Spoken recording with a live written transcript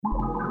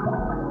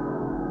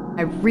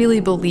I really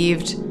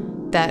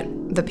believed that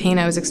the pain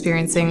I was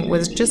experiencing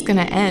was just going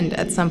to end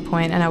at some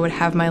point and I would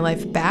have my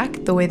life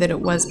back the way that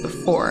it was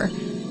before.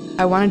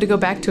 I wanted to go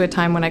back to a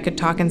time when I could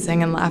talk and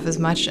sing and laugh as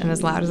much and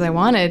as loud as I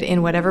wanted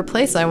in whatever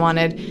place I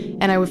wanted,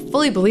 and I would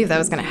fully believe that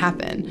was going to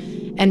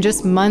happen. And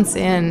just months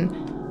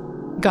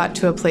in, got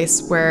to a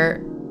place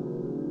where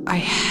I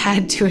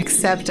had to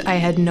accept I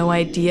had no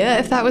idea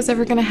if that was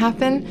ever going to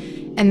happen.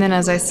 And then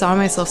as I saw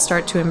myself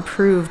start to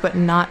improve, but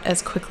not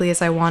as quickly as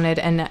I wanted,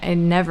 and I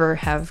never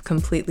have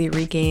completely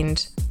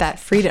regained that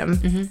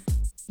freedom,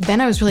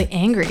 then I was really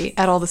angry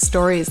at all the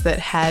stories that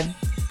had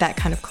that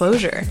kind of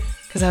closure.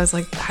 Because I was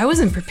like, I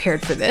wasn't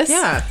prepared for this.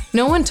 Yeah.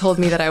 No one told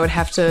me that I would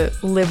have to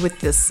live with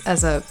this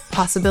as a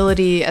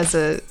possibility, as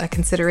a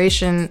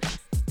consideration,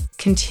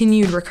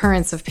 continued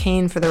recurrence of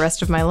pain for the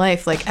rest of my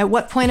life. Like, at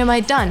what point am I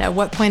done? At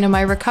what point am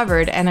I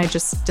recovered? And I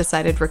just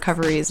decided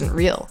recovery isn't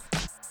real.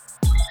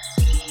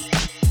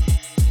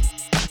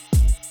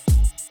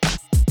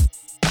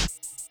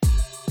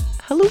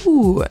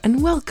 Hello,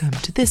 and welcome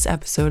to this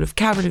episode of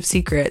Cavern of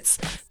Secrets,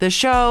 the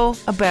show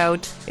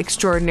about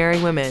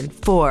extraordinary women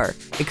for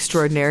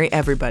extraordinary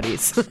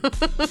everybody's.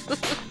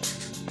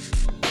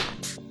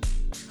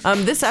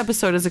 This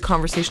episode is a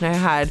conversation I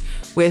had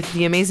with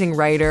the amazing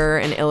writer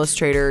and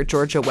illustrator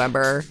Georgia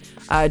Weber.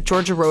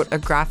 Georgia wrote a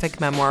graphic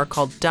memoir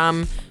called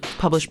Dumb,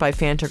 published by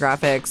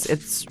Fantagraphics.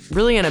 It's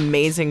really an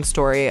amazing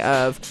story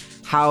of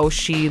how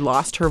she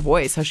lost her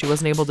voice, how she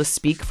wasn't able to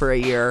speak for a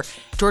year.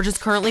 Georgia's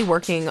currently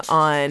working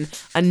on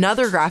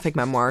another graphic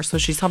memoir. So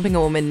she's helping a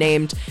woman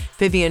named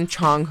Vivian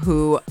Chong,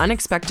 who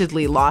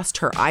unexpectedly lost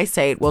her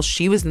eyesight while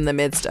she was in the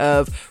midst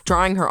of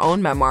drawing her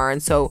own memoir.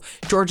 And so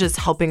Georgia's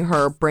helping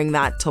her bring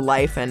that to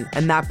life. And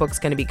that book's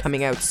going to be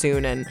coming out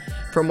soon. And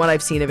from what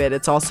I've seen of it,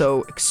 it's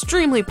also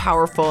extremely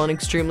powerful and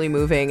extremely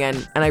moving.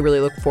 And I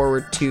really look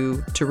forward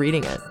to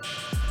reading it.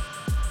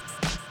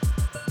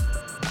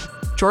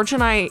 George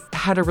and I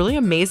had a really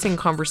amazing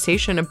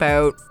conversation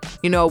about,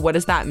 what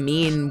does that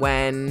mean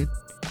when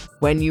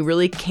you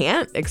really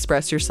can't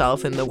express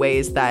yourself in the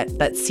ways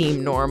that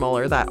seem normal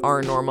or that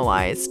are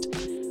normalized.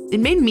 It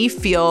made me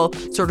feel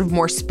sort of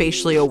more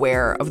spatially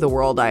aware of the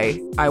world I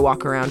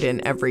walk around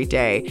in every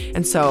day.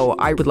 And so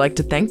I would like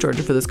to thank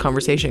Georgia for this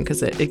conversation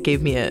because it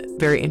gave me a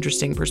very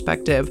interesting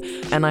perspective.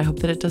 And I hope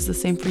that it does the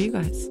same for you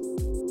guys.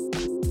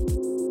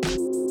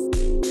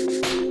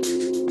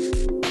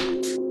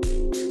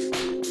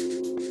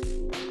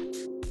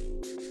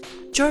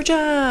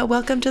 Georgia,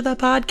 welcome to the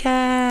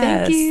podcast.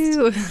 Thank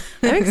you.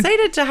 I'm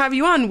excited to have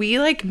you on. We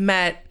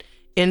met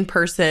in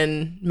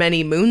person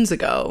many moons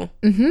ago.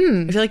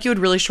 Mm-hmm. I feel like you had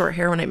really short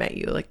hair when I met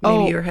you. Like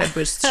maybe your head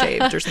was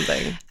shaved or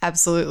something.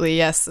 Absolutely,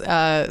 yes.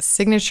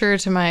 Signature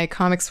to my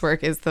comics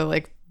work is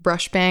the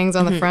brush bangs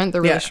on the front,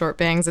 the really short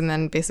bangs, and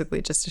then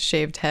basically just a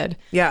shaved head.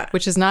 Yeah.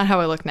 Which is not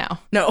how I look now.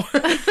 No.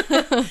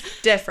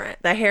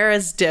 Different. The hair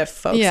is diff,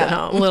 folks at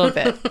home. A little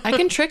bit. I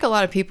can trick a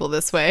lot of people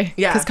this way.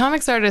 Yeah. Because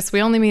comics artists, we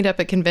only meet up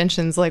at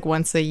conventions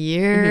once a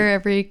year,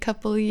 every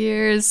couple of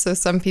years. So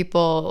some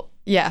people,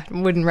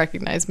 wouldn't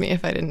recognize me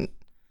if I didn't.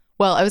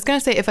 Well, I was going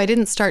to say if I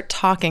didn't start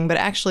talking, but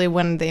actually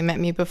when they met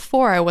me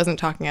before, I wasn't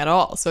talking at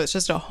all. So it's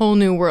just a whole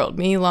new world.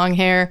 Me, long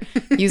hair,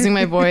 using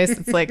my voice.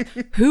 It's like,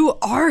 who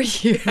are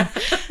you?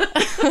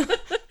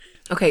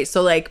 Okay,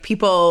 so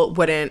people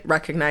wouldn't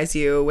recognize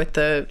you with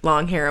the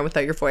long hair and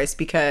without your voice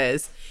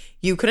because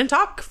you couldn't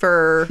talk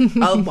for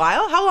a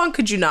while. How long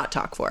could you not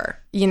talk for?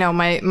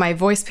 My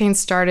voice pain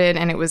started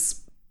and it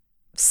was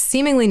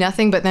seemingly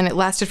nothing, but then it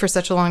lasted for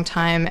such a long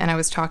time and I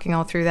was talking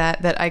all through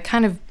that I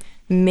kind of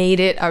made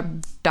it a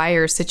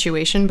dire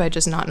situation by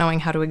just not knowing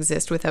how to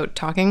exist without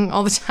talking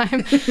all the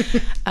time.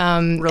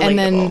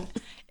 Relatable.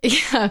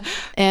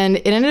 And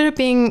it ended up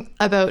being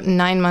about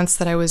 9 months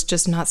that I was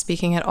just not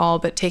speaking at all,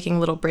 but taking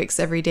little breaks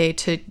every day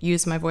to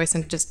use my voice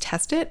and just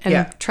test it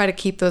and try to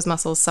keep those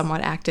muscles somewhat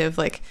active.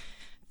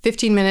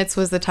 15 minutes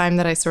was the time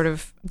that I sort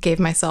of gave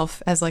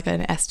myself as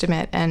an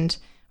estimate. And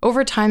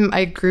over time,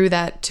 I grew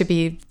that to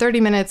be 30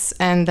 minutes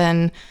and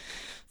then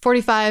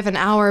 45, an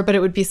hour, but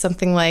it would be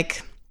something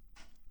like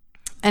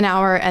an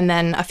hour and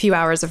then a few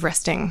hours of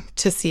resting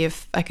to see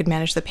if I could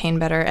manage the pain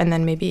better. And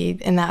then maybe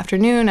in the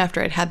afternoon, after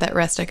I'd had that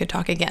rest, I could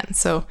talk again.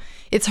 So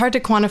it's hard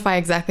to quantify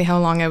exactly how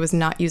long I was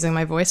not using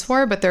my voice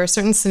for, but there are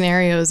certain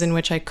scenarios in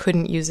which I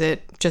couldn't use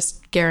it,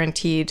 just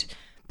guaranteed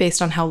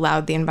based on how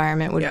loud the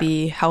environment would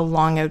be, how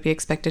long I would be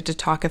expected to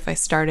talk if I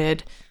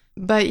started.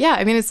 But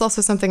it's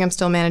also something I'm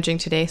still managing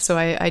today. So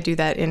I do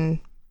that in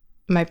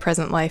my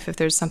present life. If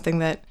there's something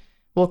that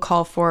will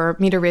call for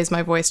me to raise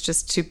my voice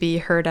just to be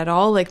heard at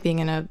all, like being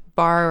in a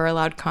bar or a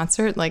loud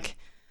concert,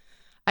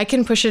 I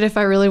can push it if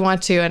I really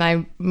want to, and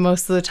I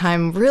most of the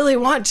time really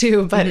want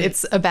to, but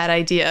it's a bad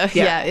idea.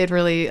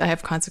 I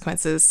have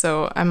consequences,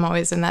 so I'm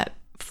always in that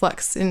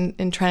flux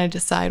in trying to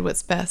decide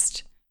what's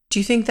best. Do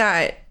you think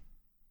that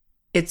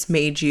it's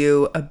made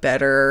you a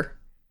better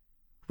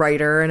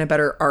writer and a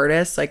better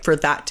artist, for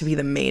that to be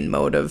the main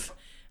mode of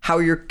how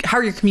you're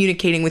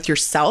communicating with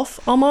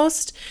yourself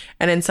almost,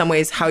 and in some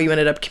ways how you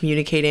ended up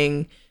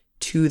communicating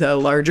to the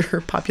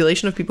larger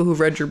population of people who've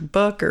read your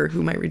book or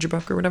who might read your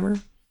book or whatever?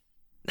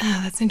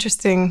 Oh, that's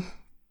interesting.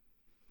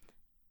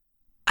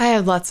 I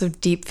had lots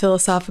of deep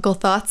philosophical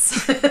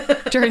thoughts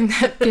during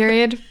that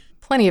period.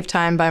 Plenty of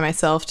time by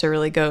myself to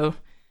really go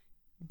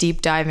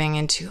deep diving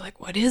into like,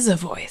 what is a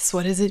voice?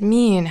 What does it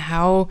mean?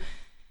 How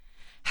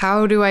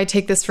do I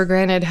take this for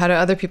granted? How do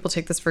other people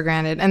take this for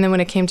granted? And then when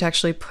it came to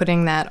actually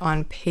putting that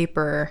on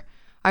paper,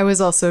 I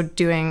was also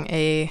doing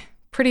a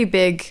pretty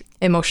big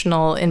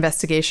emotional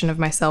investigation of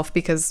myself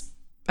because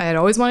I had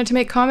always wanted to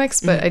make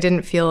comics, but I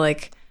didn't feel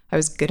like I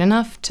was good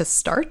enough to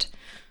start,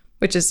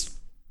 which is,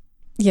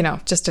 you know,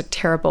 just a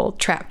terrible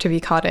trap to be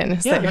caught in.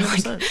 Is that you're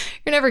like,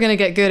 you're never going to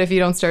get good if you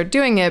don't start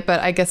doing it. But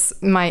I guess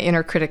my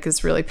inner critic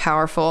is really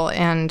powerful.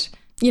 And,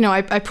 you know,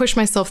 I push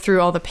myself through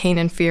all the pain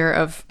and fear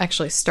of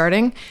actually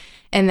starting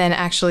and then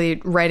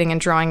actually writing and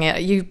drawing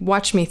it. You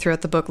watch me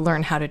throughout the book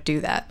learn how to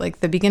do that. Like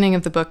the beginning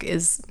of the book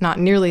is not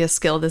nearly as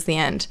skilled as the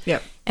end.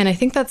 Yep. And I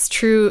think that's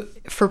true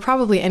for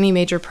probably any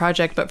major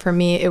project. But for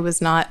me, it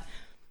was not.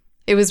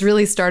 It was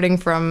really starting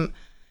from,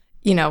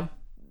 you know,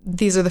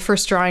 these are the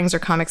first drawings or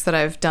comics that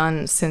I've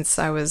done since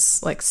I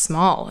was like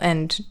small,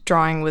 and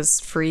drawing was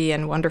free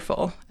and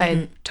wonderful. I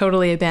had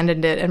totally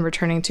abandoned it, and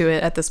returning to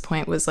it at this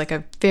point was like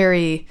a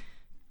very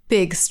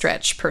big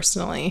stretch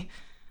personally.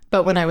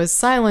 But when I was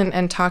silent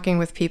and talking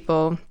with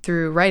people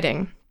through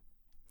writing,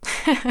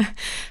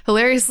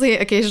 hilariously,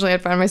 occasionally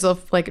I'd find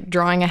myself like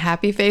drawing a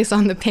happy face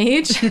on the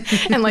page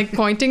and like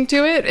pointing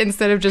to it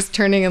instead of just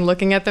turning and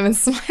looking at them and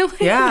smiling.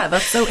 Yeah,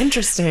 that's so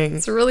interesting.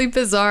 It's really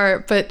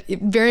bizarre, but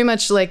very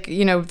much like,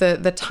 you know,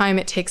 the time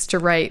it takes to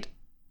write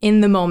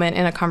in the moment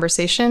in a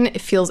conversation,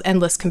 it feels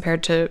endless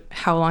compared to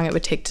how long it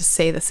would take to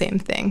say the same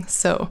thing.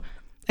 So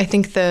I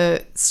think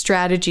the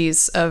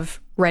strategies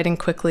of writing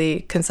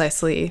quickly,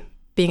 concisely,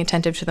 being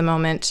attentive to the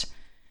moment,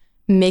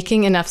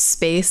 making enough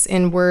space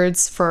in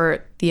words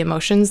for the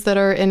emotions that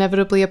are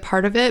inevitably a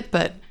part of it,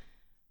 but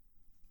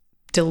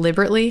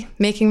deliberately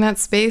making that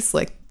space,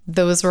 like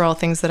those are all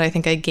things that I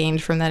think I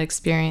gained from that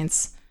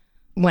experience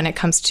when it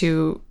comes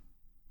to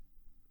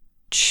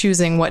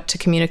choosing what to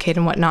communicate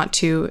and what not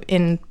to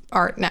in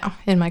art now,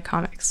 in my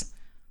comics.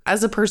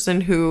 As a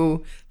person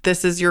who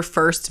this is your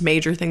first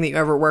major thing that you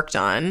ever worked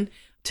on,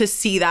 to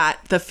see that,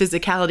 the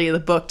physicality of the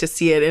book, to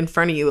see it in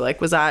front of you, like,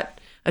 was that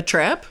a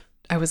trip?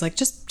 I was like,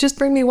 just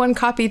bring me one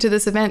copy to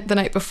this event the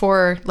night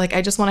before. Like,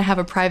 I just want to have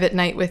a private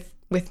night with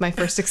my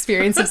first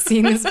experience of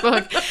seeing this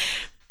book.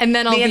 And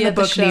then I'll be at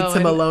the show. Me and the book need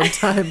some alone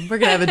time. We're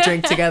going to have a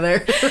drink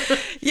together.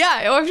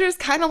 Yeah, it was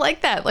kind of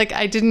like that. Like,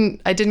 I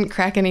didn't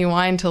crack any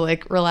wine to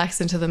like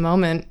relax into the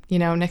moment, you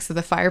know, next to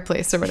the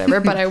fireplace or whatever.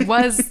 But I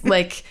was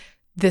like,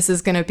 this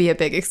is going to be a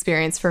big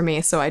experience for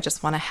me. So I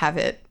just want to have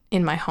it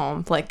in my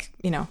home, like,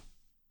 you know,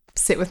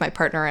 sit with my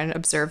partner and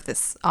observe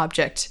this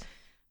object.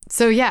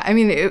 So yeah, I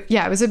mean, it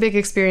was a big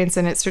experience,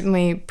 and it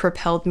certainly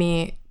propelled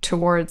me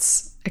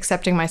towards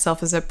accepting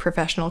myself as a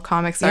professional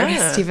comics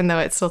artist, even though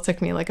it still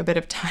took me like a bit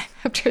of time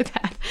after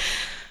that.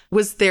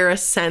 Was there a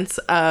sense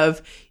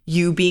of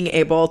you being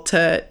able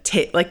to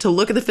to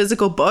look at the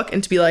physical book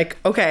and to be like,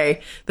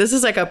 okay, this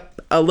is like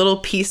a little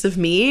piece of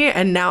me,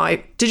 and now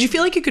did you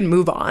feel like you could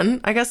move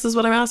on, I guess is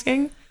what I'm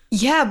asking?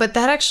 Yeah, but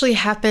that actually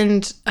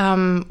happened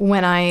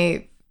when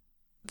I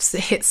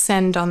hit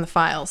send on the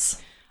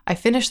files. I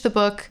finished the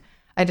book.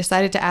 I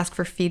decided to ask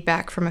for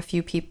feedback from a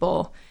few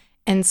people,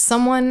 and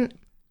someone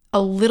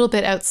a little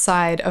bit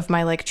outside of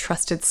my like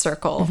trusted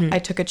circle, I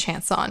took a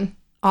chance on,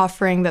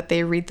 offering that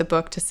they read the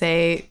book to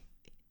say,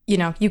 you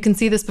know, you can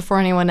see this before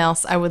anyone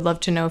else. I would love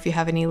to know if you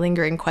have any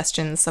lingering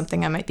questions,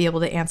 something I might be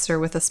able to answer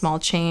with a small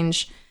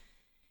change.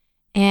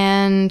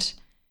 And,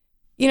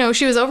 you know,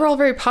 she was overall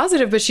very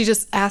positive, but she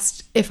just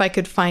asked if I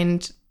could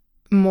find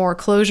more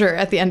closure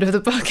at the end of the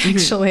book,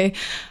 actually.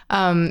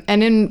 And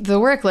in the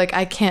work, like,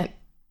 I can't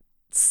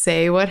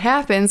say what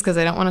happens because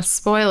I don't want to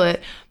spoil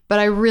it, but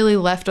I really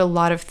left a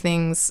lot of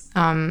things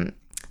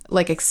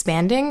like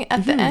expanding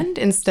at the end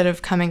instead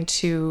of coming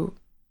to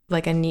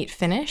like a neat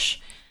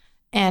finish.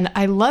 And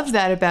I love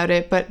that about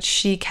it, but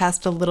she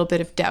cast a little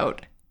bit of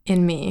doubt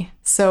in me.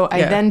 So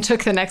I then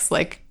took the next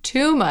like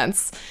 2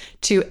 months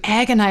to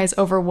agonize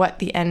over what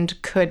the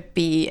end could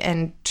be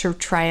and to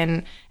try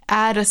and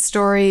add a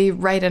story,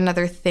 write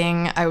another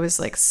thing. I was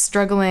like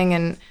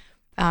struggling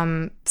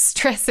and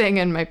stressing,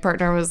 and my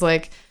partner was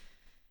like,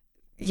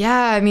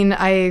 yeah, I mean,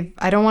 I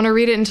don't want to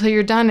read it until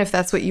you're done if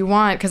that's what you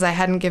want, because I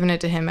hadn't given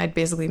it to him. I'd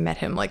basically met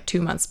him like 2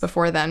 months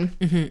before then.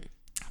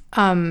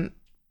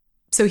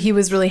 So he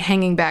was really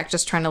hanging back,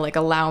 just trying to like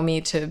allow me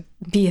to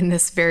be in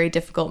this very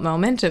difficult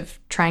moment of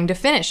trying to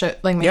finish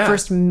like my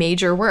first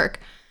major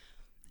work.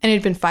 And it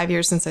had been 5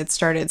 years since I'd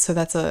started, so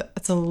that's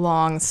a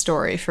long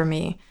story for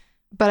me.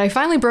 But I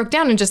finally broke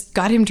down and just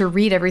got him to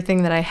read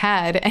everything that I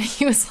had, and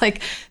he was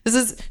like, "This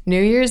is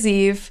New Year's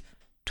Eve,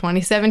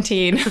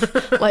 2017,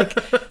 like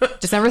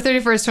December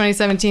 31st,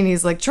 2017.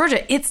 He's like,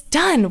 Georgia, it's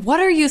done. What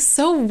are you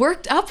so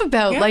worked up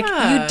about? Like,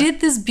 you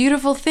did this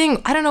beautiful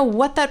thing. I don't know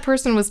what that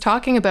person was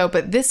talking about,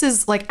 but this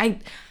is like, I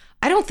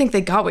don't think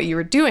they got what you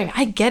were doing.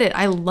 I get it.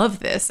 I love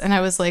this. And I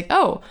was like,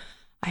 oh,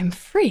 I'm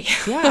free.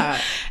 Yeah.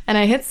 And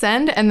I hit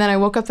send, and then I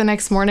woke up the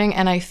next morning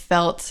and I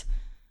felt,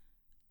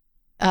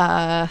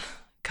 God,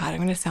 I'm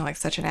going to sound like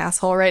such an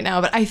asshole right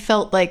now, but I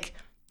felt like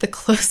the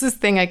closest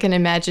thing I can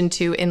imagine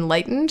to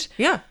enlightened.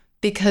 Yeah.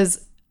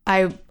 Because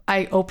I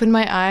opened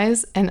my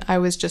eyes and I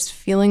was just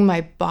feeling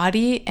my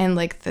body and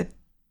like the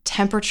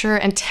temperature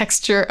and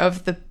texture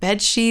of the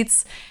bed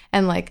sheets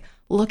and like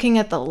looking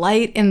at the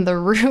light in the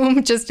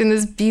room, just in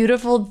this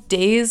beautiful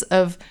daze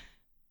of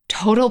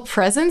total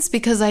presence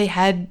because I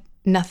had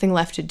nothing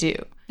left to do.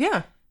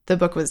 Yeah. The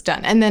book was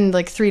done. And then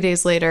like 3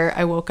 days later,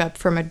 I woke up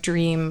from a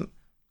dream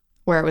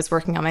where I was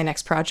working on my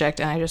next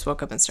project and I just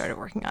woke up and started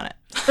working on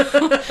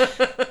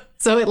it.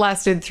 So it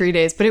lasted 3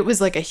 days, but it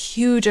was like a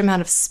huge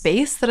amount of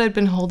space that I'd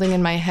been holding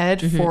in my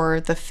head for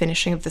the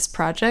finishing of this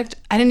project.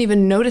 I didn't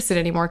even notice it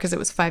anymore because it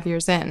was 5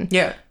 years in.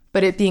 Yeah.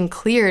 But it being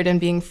cleared and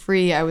being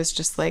free, I was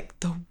just like,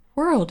 the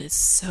world is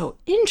so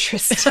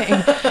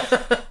interesting.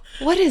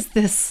 What is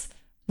this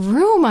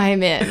room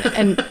I'm in?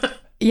 And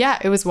yeah,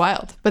 it was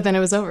wild, but then it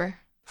was over.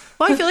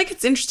 Well, I feel like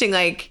it's interesting.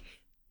 Like,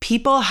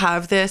 people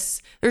have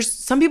this,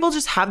 some people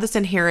just have this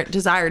inherent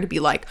desire to be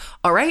like,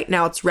 all right,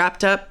 now it's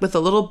wrapped up with a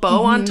little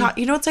bow on top.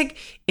 You know, it's like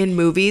in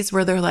movies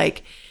where they're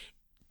like,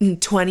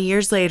 20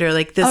 years later,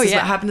 like, this is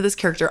what happened to this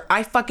character.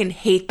 I fucking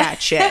hate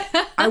that shit.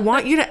 I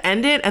want you to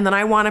end it, and then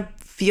I want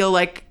to feel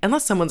like,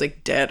 unless someone's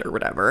like dead or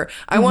whatever,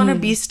 I want to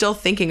be still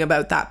thinking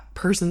about that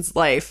person's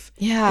life.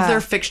 Yeah. If they're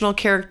a fictional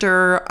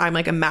character, I'm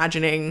like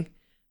imagining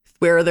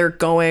where they're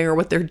going or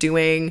what they're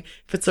doing.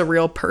 If it's a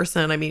real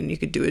person, I mean, you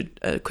could do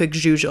a quick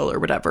zhuzhel or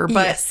whatever.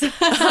 But yes.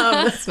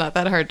 It's not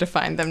that hard to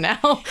find them now.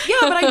 Yeah,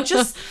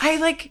 but I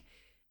like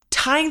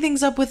tying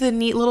things up with a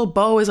neat little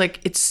bow is like,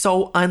 it's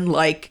so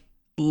unlike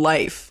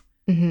life.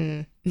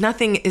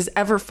 Nothing is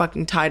ever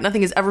fucking tied.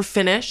 Nothing is ever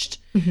finished.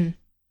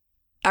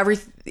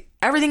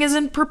 Everything is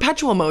in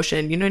perpetual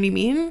motion. You know what I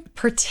mean?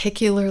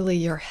 Particularly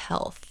your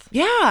health.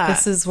 Yeah.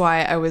 This is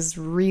why I was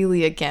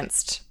really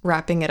against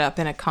wrapping it up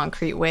in a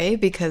concrete way,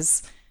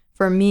 because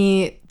for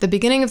me, the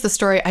beginning of the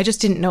story, I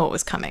just didn't know it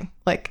was coming.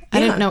 Like,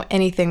 I didn't know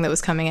anything that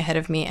was coming ahead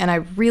of me. And I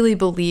really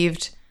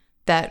believed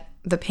that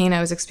the pain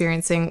I was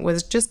experiencing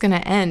was just going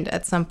to end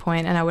at some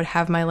point and I would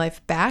have my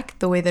life back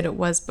the way that it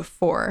was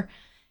before.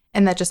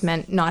 And that just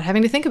meant not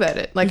having to think about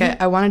it. Like,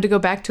 I wanted to go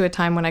back to a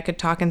time when I could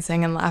talk and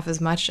sing and laugh as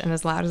much and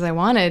as loud as I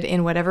wanted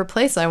in whatever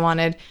place I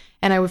wanted.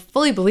 And I would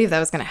fully believe that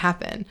was going to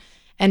happen.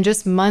 And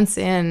just months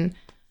in,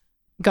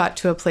 got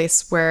to a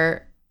place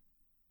where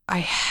I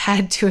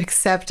had to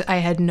accept I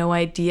had no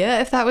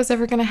idea if that was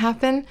ever going to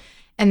happen.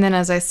 And then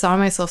as I saw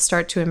myself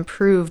start to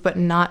improve, but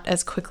not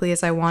as quickly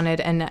as I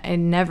wanted, and I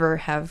never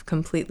have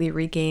completely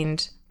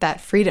regained that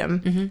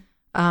freedom,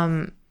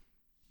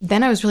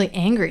 then I was really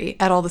angry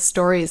at all the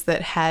stories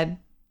that had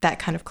that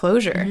kind of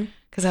closure.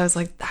 Because I was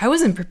like, I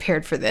wasn't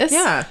prepared for this.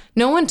 Yeah.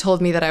 No one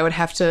told me that I would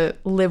have to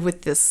live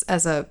with this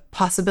as a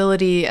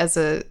possibility, as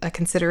a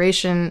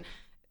consideration,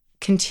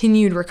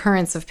 continued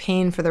recurrence of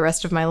pain for the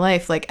rest of my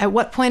life. Like, at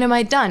what point am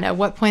I done? At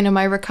what point am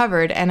I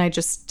recovered? And I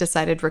just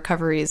decided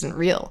recovery isn't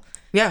real.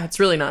 Yeah, it's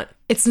really not.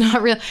 It's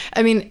not real.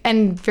 I mean,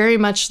 and very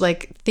much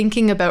like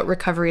thinking about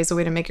recovery as a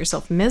way to make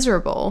yourself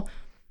miserable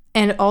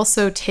and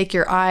also take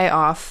your eye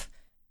off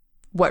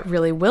what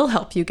really will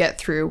help you get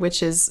through,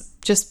 which is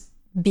just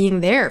being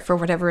there for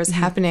whatever is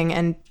happening.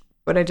 And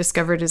what I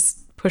discovered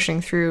is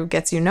pushing through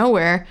gets you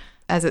nowhere,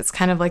 as it's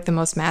kind of like the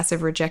most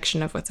massive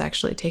rejection of what's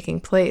actually taking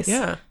place.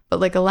 Yeah. But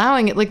like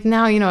allowing it, like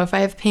now, you know, if I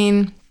have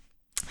pain,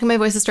 my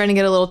voice is starting to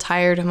get a little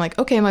tired. I'm like,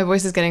 okay, my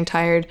voice is getting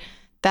tired.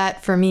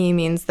 That for me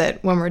means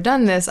that when we're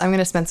done this, I'm going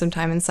to spend some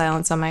time in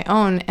silence on my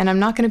own and I'm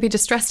not going to be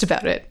distressed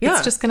about it. Yeah.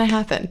 It's just going to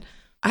happen.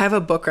 I have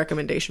a book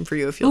recommendation for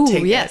you if you'll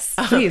take yes,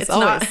 it. please,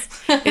 always.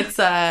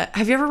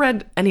 Have you ever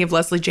read any of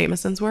Leslie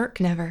Jamison's work?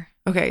 Never.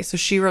 Okay, so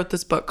she wrote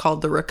this book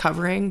called The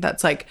Recovering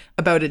that's like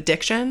about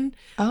addiction.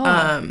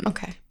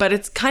 Okay. But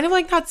it's kind of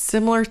like that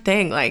similar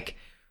thing, like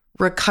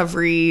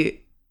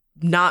recovery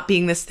not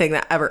being this thing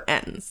that ever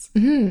ends.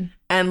 And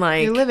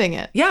like you're living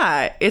it.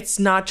 Yeah, it's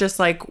not just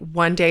like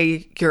one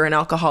day you're an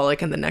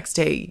alcoholic and the next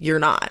day you're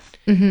not.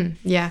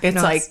 Yeah.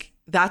 It's like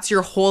that's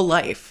your whole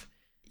life.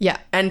 Yeah.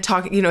 And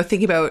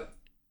thinking about,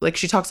 like,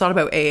 she talks a lot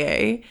about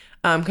AA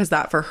because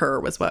that for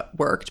her was what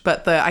worked.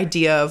 But the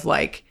idea of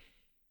like,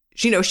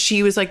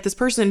 she was like this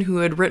person who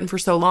had written for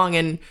so long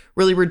and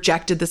really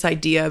rejected this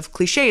idea of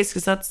cliches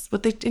because that's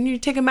what and you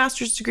take a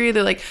master's degree,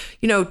 they're like,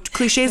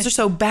 cliches are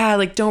so bad,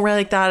 like don't write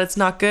like that, it's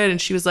not good. And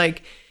she was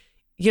like,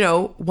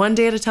 one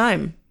day at a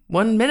time,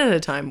 1 minute at a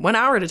time, 1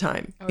 hour at a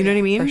time. You know what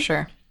I mean? For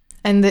sure.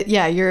 And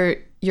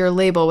your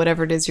label,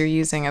 whatever it is you're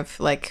using of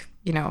like,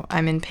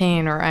 I'm in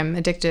pain or I'm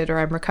addicted or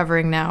I'm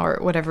recovering now or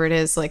whatever it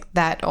is, like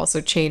that also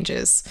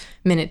changes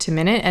minute to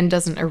minute and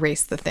doesn't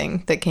erase the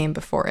thing that came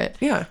before it.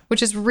 Yeah.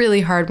 Which is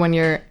really hard when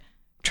you're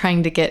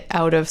trying to get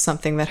out of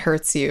something that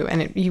hurts you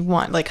and you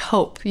want like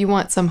hope. You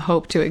want some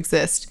hope to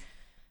exist.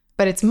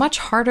 But it's much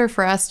harder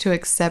for us to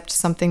accept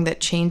something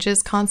that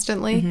changes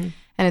constantly.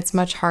 And it's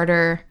much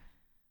harder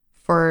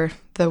for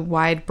the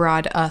wide,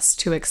 broad us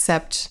to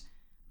accept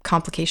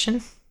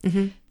complication.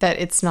 That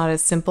it's not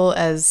as simple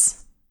as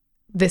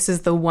this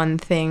is the one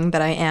thing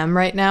that I am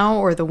right now,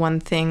 or the one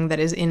thing that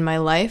is in my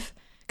life.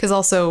 Because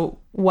also,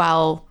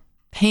 while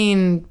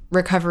pain,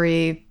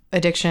 recovery,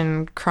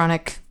 addiction,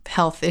 chronic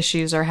health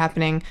issues are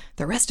happening,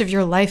 the rest of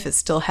your life is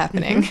still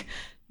happening.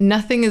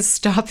 Nothing is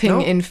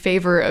stopping in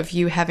favor of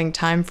you having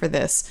time for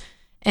this.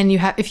 And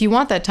if you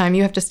want that time,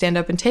 you have to stand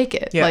up and take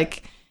it. Yeah.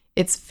 Like,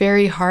 it's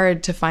very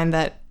hard to find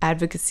that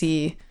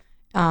advocacy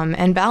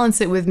and balance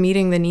it with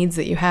meeting the needs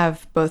that you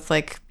have, both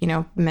like, you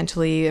know,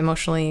 mentally,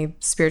 emotionally,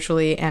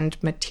 spiritually, and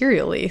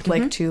materially.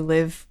 Like, to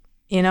live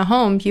in a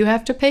home, you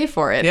have to pay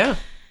for it. Yeah.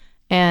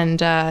 And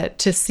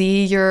to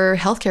see your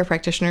healthcare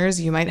practitioners,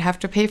 you might have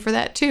to pay for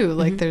that too.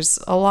 Like, there's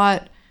a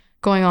lot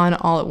going on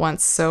all at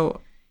once.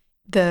 So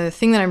the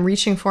thing that I'm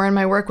reaching for in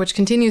my work, which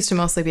continues to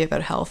mostly be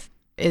about health,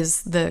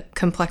 is the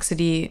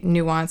complexity,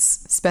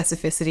 nuance,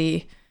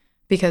 specificity,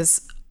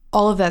 because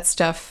all of that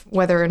stuff,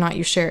 whether or not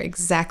you share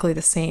exactly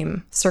the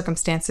same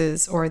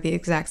circumstances or the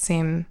exact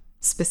same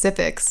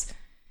specifics,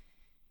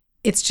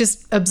 it's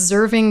just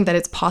observing that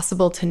it's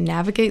possible to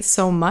navigate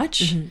so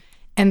much,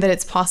 and that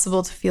it's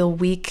possible to feel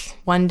weak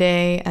one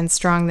day and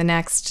strong the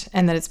next,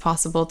 and that it's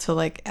possible to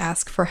like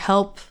ask for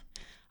help.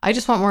 I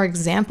just want more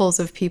examples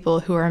of people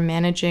who are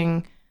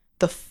managing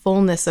the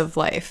fullness of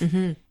life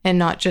and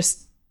not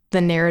just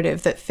the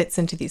narrative that fits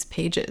into these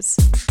pages.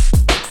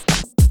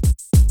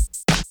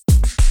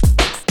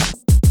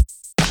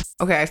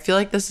 Okay, I feel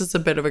like this is a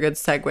bit of a good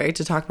segue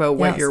to talk about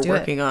what you're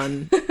working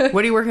on.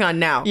 What are you working on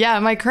now? Yeah,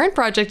 my current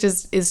project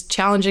is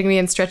challenging me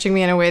and stretching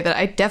me in a way that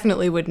I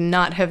definitely would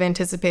not have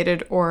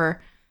anticipated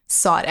or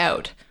sought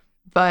out.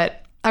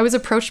 But I was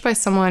approached by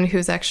someone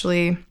who's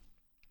actually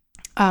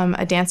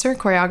a dancer,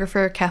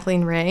 choreographer,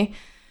 Kathleen Ray,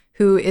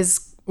 who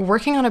is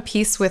working on a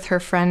piece with her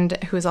friend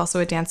who is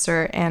also a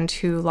dancer and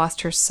who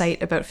lost her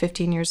sight about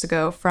 15 years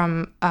ago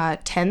from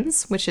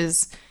TENS, which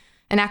is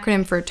an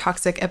acronym for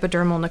toxic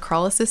epidermal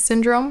necrolysis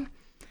syndrome.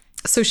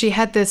 So she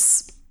had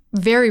this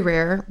very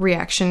rare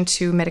reaction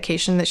to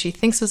medication that she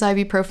thinks was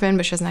ibuprofen,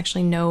 but she doesn't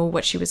actually know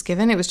what she was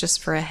given. It was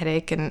just for a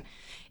headache. And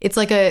it's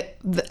like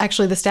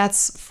actually the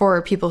stats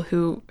for people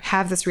who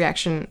have this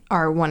reaction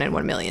are 1 in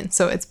 1 million.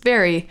 So it's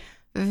very,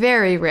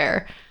 very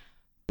rare.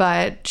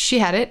 But she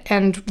had it.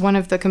 And one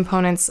of the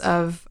components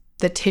of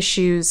the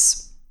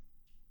tissues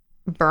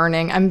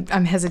burning,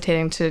 I'm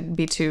hesitating to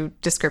be too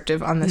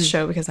descriptive on this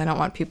show because I don't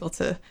want people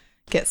to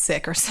get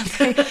sick or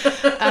something.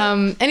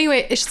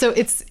 Anyway, so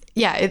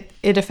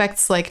it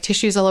affects like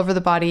tissues all over the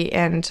body,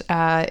 and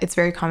it's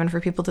very common for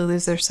people to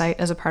lose their sight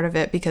as a part of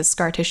it because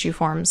scar tissue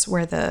forms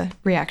where the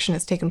reaction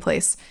has taken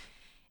place.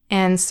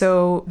 And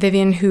so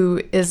Vivian,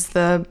 who is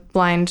the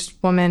blind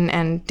woman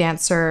and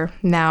dancer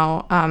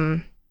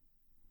now,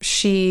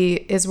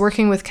 she is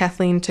working with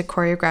Kathleen to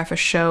choreograph a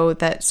show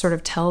that sort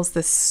of tells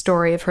this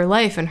story of her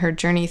life and her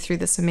journey through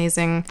this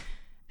amazing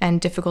and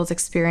difficult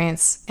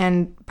experience.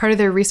 And part of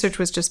their research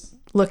was just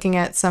looking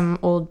at some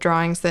old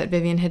drawings that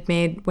Vivian had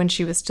made when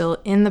she was still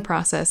in the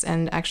process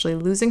and actually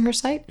losing her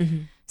sight.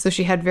 So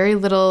she had very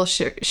little,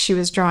 she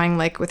was drawing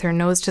like with her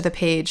nose to the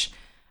page.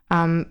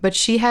 But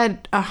she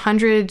had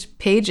 100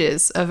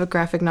 pages of a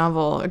graphic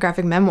novel, a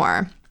graphic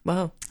memoir.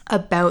 Wow.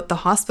 About the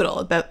hospital,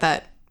 about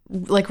that,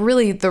 like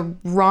really the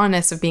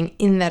rawness of being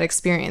in that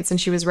experience. And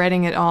she was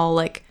writing it all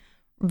like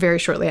very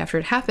shortly after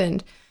it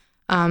happened.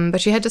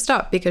 But she had to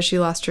stop because she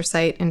lost her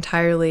sight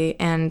entirely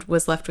and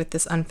was left with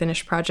this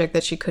unfinished project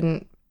that she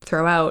couldn't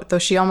throw out, though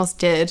she almost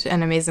did.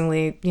 And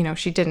amazingly,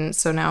 she didn't.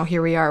 So now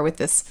here we are with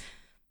this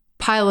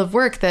pile of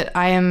work that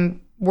I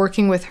am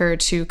working with her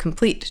to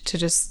complete, to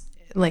just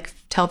like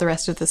tell the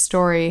rest of the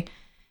story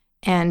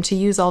and to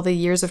use all the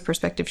years of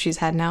perspective she's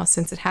had now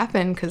since it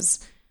happened.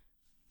 Because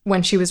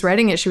when she was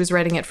writing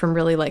it from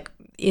really like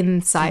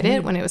inside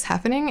it when it was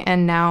happening.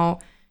 And now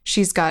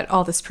she's got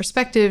all this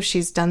perspective.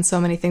 She's done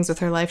so many things with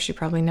her life she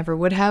probably never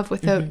would have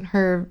without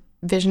her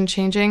vision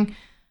changing.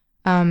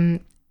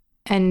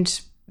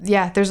 And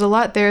yeah, there's a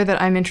lot there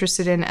that I'm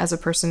interested in as a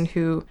person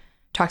who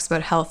talks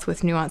about health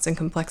with nuance and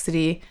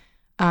complexity.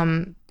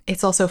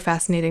 It's also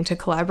fascinating to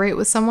collaborate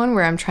with someone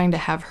where I'm trying to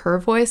have her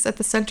voice at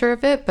the center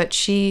of it, but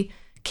she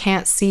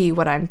can't see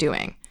what I'm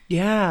doing.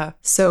 Yeah.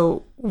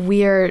 So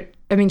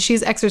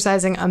she's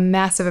exercising a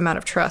massive amount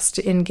of trust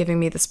in giving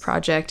me this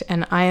project,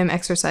 and I am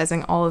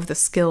exercising all of the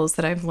skills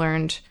that I've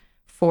learned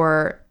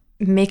for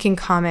making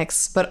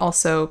comics, but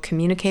also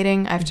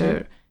communicating. I have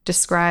to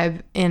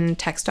describe in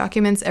text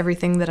documents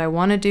everything that I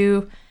want to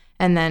do,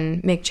 and then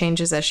make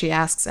changes as she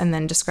asks, and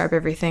then describe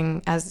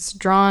everything as it's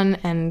drawn,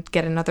 and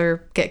get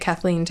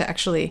Kathleen to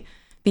actually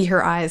be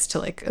her eyes to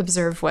like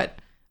observe what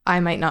I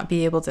might not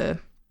be able to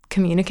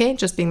communicate.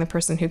 Just being the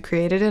person who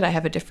created it, I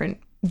have a different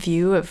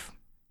view of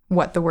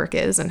what the work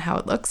is and how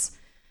it looks.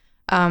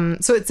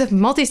 So it's a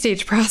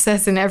multi-stage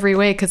process in every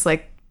way, because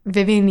like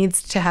Vivian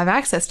needs to have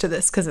access to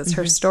this because it's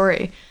her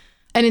story.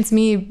 And it's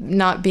me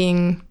not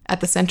being at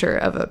the center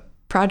of a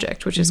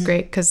project, which is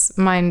great, because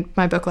my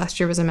book last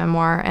year was a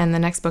memoir, and the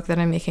next book that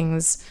I'm making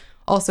is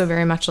also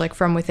very much like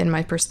from within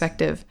my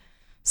perspective.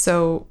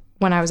 So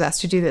when I was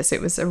asked to do this,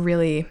 it was a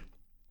really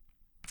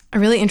a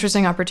really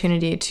interesting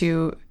opportunity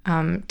to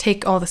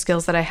take all the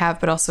skills that I have,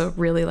 but also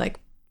really like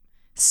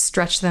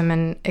stretch them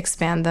and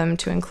expand them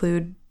to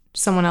include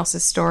someone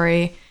else's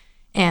story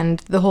and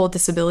the whole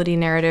disability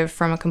narrative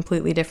from a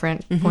completely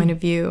different point of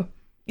view.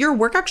 Your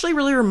work actually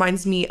really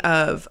reminds me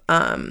of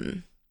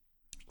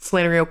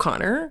Flannery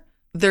O'Connor.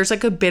 There's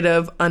like a bit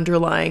of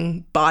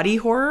underlying body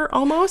horror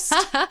almost.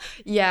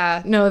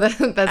 Yeah, no, that's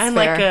and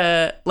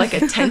fair. like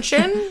a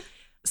tension.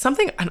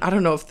 Something, I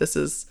don't know if this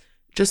is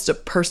just a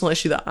personal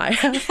issue that I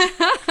have,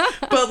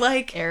 but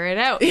like air it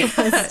out. Yeah.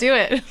 Let's do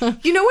it.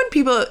 You know, when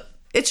people,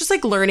 it's just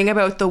like learning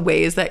about the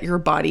ways that your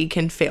body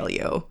can fail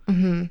you.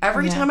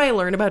 Every time I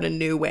learn about a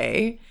new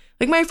way,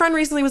 like my friend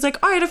recently was like,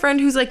 oh, I had a friend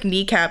whose like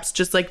kneecaps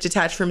just like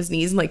detached from his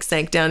knees and like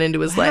sank down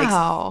into his legs.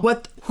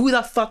 Who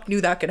the fuck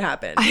knew that could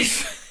happen?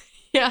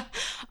 Yeah.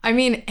 I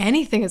mean,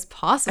 anything is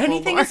possible.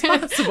 Anything is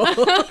possible.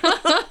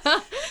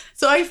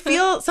 So I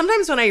feel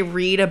sometimes when I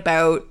read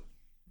about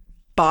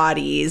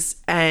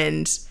bodies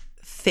and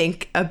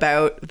think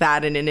about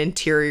that in an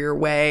interior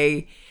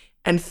way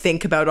and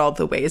think about all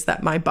the ways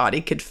that my body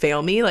could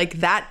fail me, like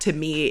that to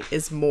me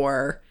is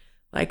more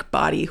like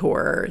body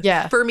horror.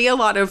 Yeah. For me, a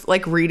lot of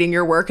like reading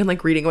your work and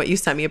like reading what you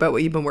sent me about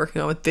what you've been working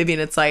on with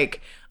Vivian, it's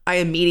like I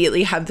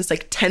immediately have this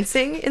like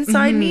tensing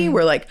inside me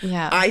where like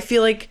I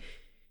feel like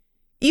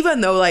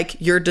even though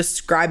like you're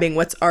describing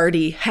what's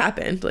already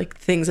happened, like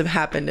things have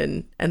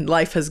happened and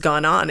life has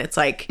gone on, it's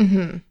like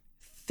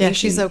yeah,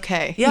 she's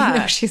okay. Yeah. You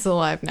know, she's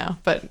alive now.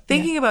 But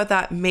thinking about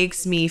that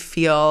makes me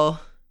feel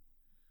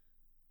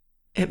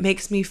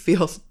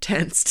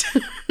tensed.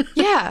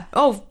 Yeah.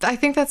 Oh, I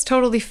think that's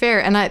totally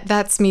fair. And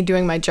that's me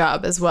doing my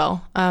job as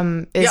well,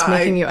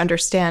 making you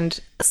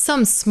understand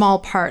some small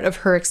part of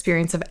her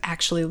experience of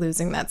actually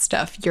losing that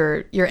stuff.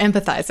 You're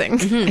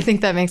empathizing. I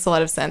think that makes a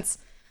lot of sense.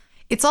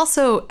 It's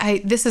also,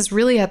 this is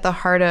really at the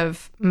heart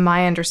of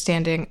my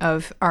understanding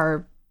of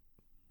our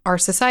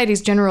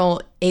society's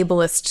general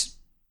ableist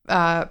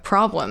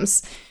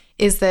problems,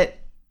 is that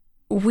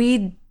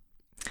we,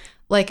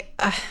 like,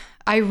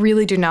 I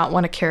really do not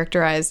want to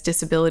characterize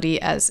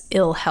disability as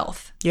ill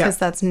health, because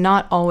that's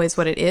not always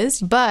what it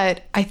is.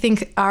 But I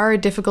think our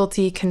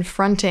difficulty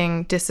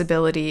confronting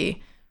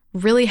disability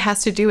really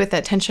has to do with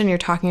that tension you're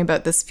talking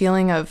about, this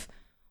feeling of,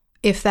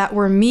 if that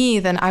were me,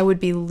 then I would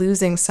be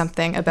losing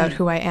something about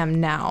who I am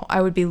now.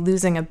 I would be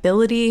losing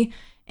ability.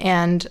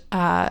 And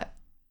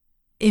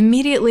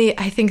immediately,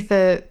 I think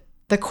the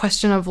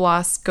question of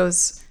loss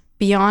goes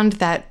beyond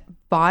that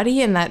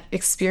body and that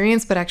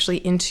experience, but actually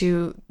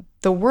into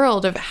the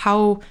world of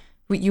how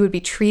you would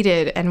be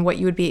treated and what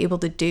you would be able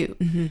to do.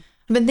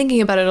 I've been thinking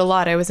about it a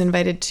lot. I was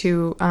invited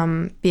to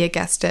be a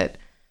guest at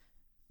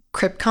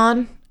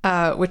CripCon,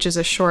 which is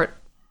a short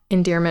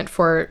endearment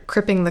for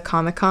Cripping the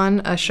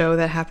Comic-Con, a show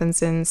that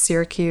happens in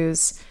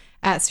Syracuse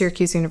at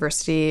Syracuse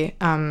University,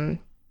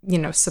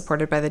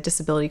 supported by the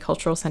Disability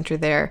Cultural Center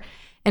there.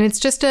 And it's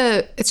just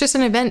an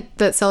event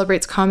that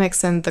celebrates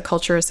comics and the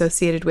culture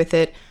associated with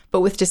it,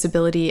 but with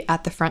disability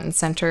at the front and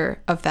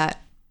center of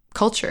that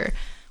culture,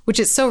 which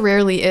it so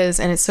rarely is,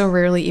 and it's so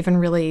rarely even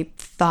really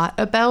thought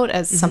about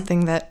as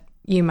something that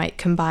you might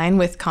combine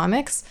with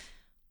comics.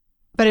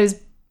 But it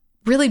was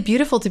really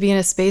beautiful to be in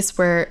a space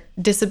where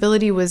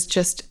disability was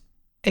just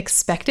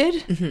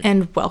expected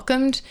and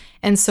welcomed,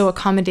 and so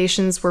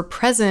accommodations were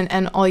present,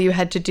 and all you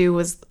had to do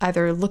was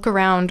either look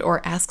around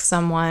or ask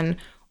someone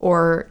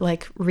or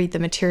like read the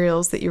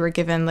materials that you were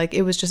given. Like,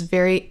 it was just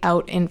very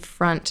out in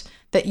front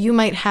that you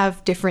might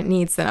have different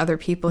needs than other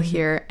people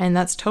here, and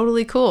that's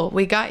totally cool.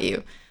 We got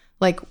you.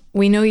 Like,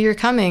 we know you're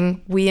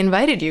coming. We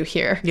invited you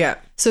here. Yeah.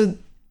 So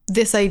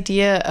this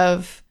idea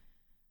of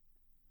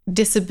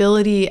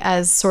disability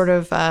as sort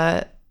of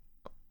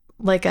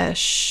like a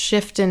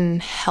shift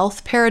in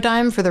health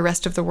paradigm for the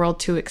rest of the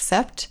world to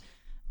accept,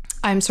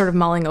 I'm sort of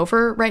mulling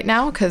over right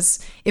now,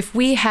 because if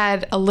we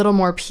had a little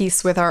more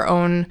peace with our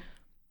own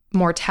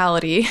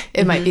mortality,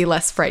 it might be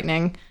less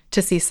frightening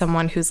to see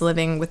someone who's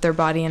living with their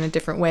body in a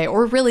different way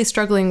or really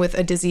struggling with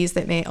a disease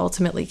that may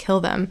ultimately kill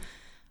them.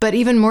 But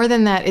even more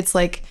than that, it's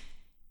like,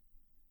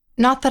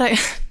 not that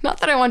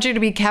I want you to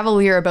be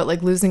cavalier about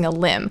like losing a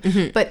limb,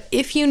 but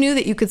if you knew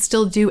that you could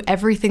still do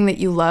everything that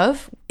you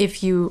love,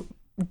 if you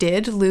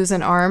did lose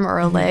an arm or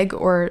a leg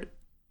or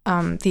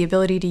the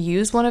ability to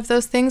use one of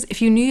those things,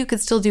 if you knew you could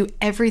still do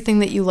everything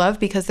that you love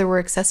because there were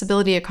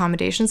accessibility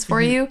accommodations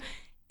for you,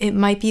 it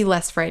might be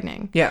less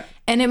frightening. Yeah.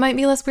 And it might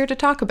be less weird to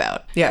talk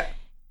about. Yeah.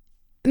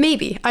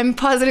 Maybe. I'm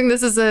positing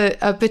this is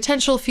a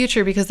potential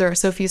future because there are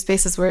so few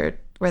spaces where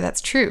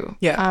that's true.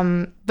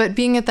 Yeah. But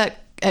being at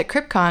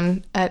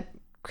CripCon, at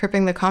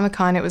Cripping the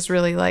Comic-Con, it was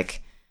really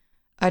like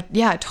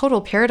a total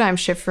paradigm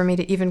shift for me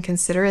to even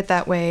consider it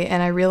that way.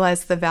 And I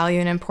realized the value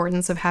and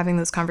importance of having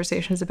those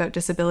conversations about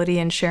disability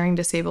and sharing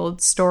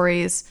disabled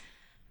stories,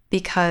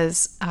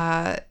 because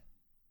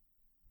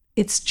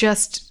it's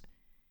just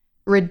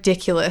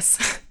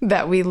ridiculous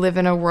that we live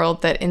in a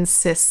world that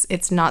insists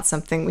it's not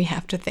something we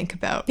have to think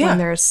about when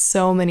there are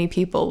so many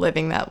people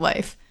living that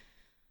life.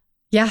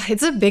 Yeah,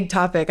 it's a big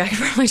topic. I could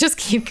probably just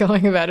keep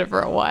going about it for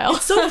a while.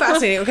 It's so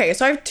fascinating. Okay,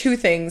 so I have two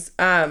things.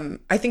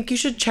 I think you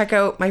should check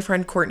out my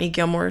friend Courtney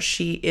Gilmore.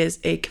 She is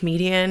a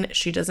comedian.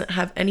 She doesn't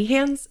have any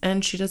hands,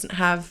 and she doesn't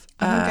have...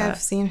 I think I've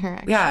seen her,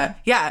 actually.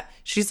 Yeah.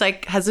 She's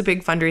like, has a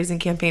big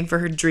fundraising campaign for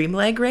her dream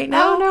leg right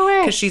now. Oh, no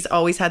way. Because she's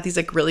always had these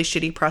like really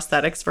shitty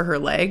prosthetics for her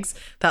legs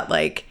that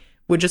like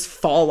would just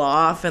fall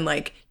off, and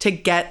like to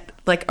get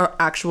like an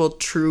actual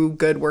true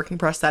good working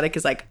prosthetic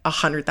is like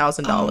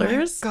 $100,000. Oh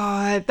my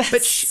God,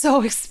 that's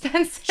so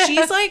expensive.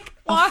 She's like,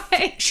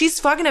 why? She's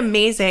fucking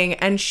amazing,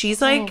 and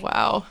she's like, oh,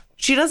 wow.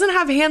 She doesn't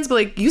have hands, but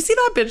like, you see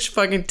that bitch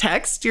fucking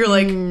text, you're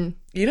like,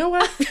 you know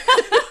what?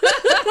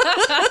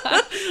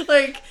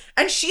 Like,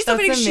 and she's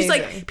somebody, she's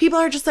like, people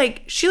are just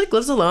like, she like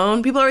lives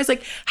alone. People are always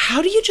like,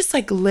 how do you just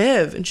like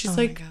live? And she's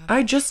like,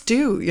 I just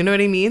do. You know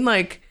what I mean?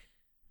 Like,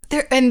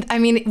 and I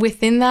mean,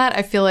 within that,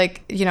 I feel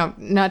like, you know,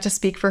 not to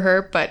speak for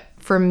her, but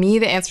for me,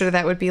 the answer to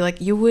that would be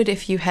like, you would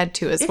if you had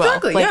to as well.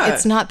 Like,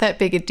 it's not that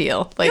big a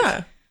deal. Like,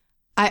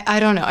 I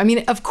don't know. I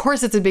mean, of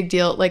course it's a big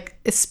deal, like,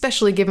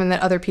 especially given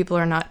that other people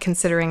are not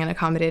considering and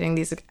accommodating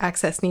these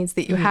access needs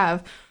that you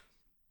have.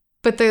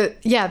 But the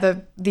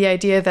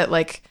idea that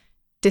like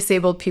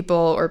disabled people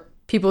or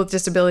people with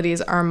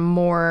disabilities are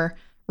more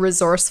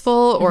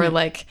resourceful or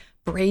like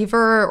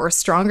braver or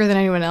stronger than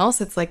anyone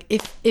else. It's like,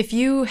 if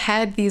you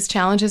had these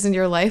challenges in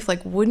your life,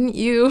 like, wouldn't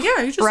you,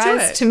 just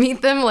rise to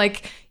meet them?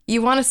 Like,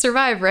 you want to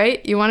survive,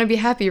 right? You want to be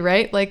happy,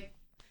 right? Like,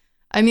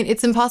 I mean,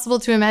 it's impossible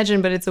to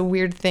imagine, but it's a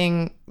weird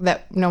thing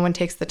that no one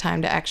takes the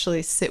time to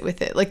actually sit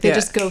with it. Like, they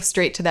just go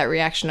straight to that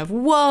reaction of,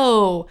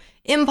 whoa,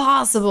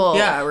 impossible.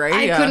 Yeah,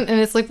 right? I couldn't.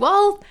 And it's like,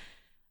 well,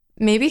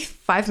 maybe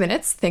 5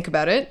 minutes, think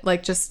about it.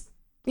 Like, just,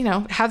 you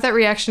know, have that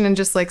reaction and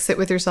just like sit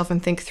with yourself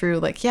and think through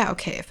like, yeah,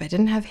 okay, if I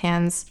didn't have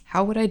hands,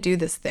 how would I do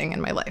this thing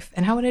in my life?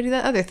 And how would I do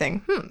that other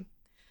thing?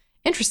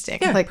 Interesting.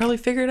 Yeah, like, probably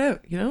figure it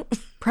out, you know?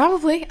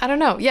 Probably. I don't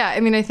know. Yeah,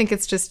 I mean, I think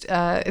it's just,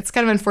 it's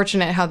kind of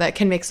unfortunate how that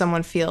can make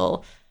someone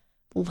feel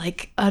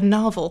like a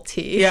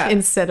novelty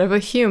instead of a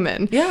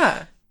human.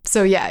 Yeah.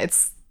 So yeah,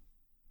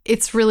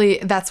 it's really,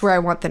 that's where I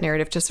want the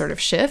narrative to sort of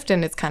shift.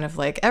 And it's kind of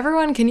like,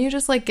 everyone, can you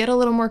just like get a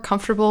little more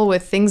comfortable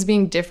with things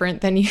being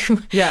different than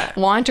you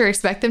want or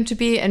expect them to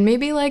be? And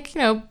maybe like, you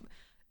know,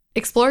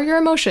 explore your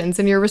emotions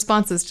and your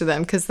responses to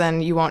them, because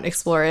then you won't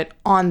explore it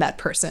on that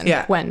person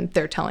when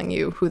they're telling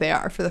you who they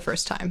are for the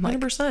first time. Like,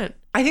 100%.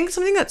 I think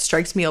something that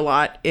strikes me a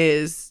lot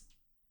is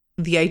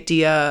the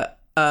idea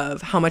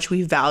of how much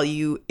we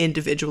value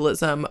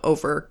individualism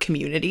over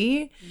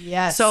community.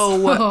 Yes.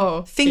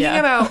 So thinking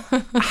about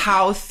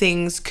how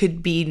things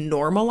could be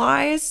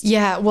normalized.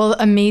 Yeah, well,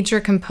 a major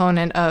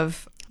component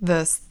of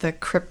the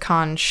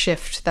CripCon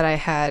shift that I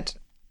had,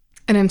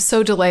 and I'm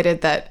so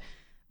delighted that,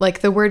 like,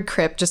 the word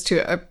crip, just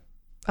to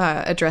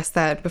address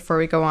that before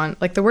we go on,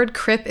 like, the word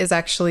crip is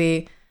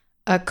actually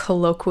a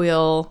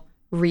colloquial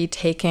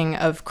retaking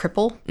of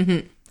cripple,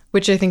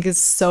 which I think is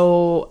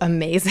so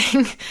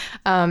amazing.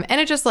 And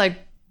it just like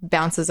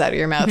bounces out of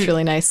your mouth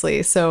really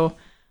nicely. So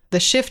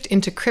the shift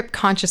into crip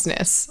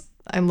consciousness,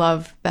 I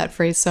love that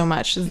phrase so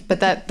much,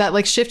 but that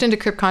like shift into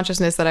crip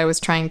consciousness that I was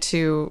trying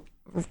to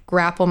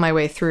grapple my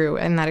way through,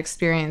 and that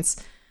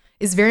experience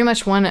is very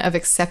much one of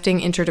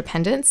accepting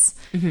interdependence.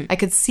 I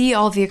could see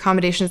all the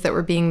accommodations that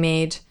were being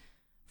made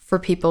for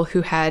people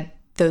who had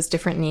those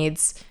different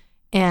needs,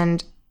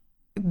 and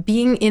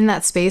being in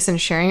that space and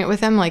sharing it with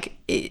them, like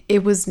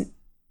it was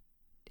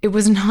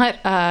not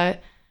a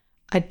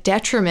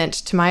detriment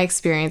to my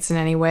experience in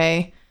any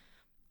way.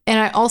 And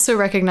I also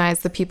recognize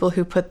the people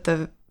who put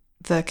the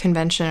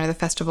convention or the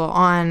festival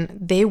on,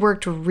 they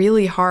worked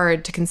really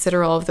hard to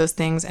consider all of those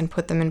things and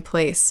put them in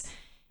place.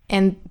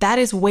 And that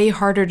is way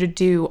harder to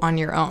do on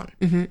your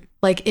own.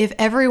 Like, if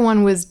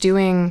everyone was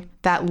doing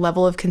that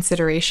level of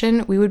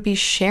consideration, we would be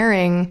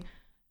sharing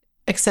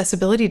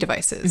accessibility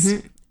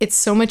devices. It's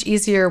so much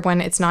easier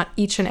when it's not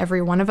each and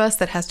every one of us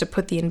that has to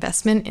put the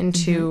investment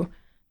into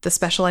the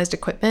specialized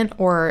equipment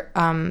or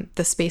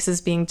the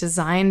spaces being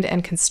designed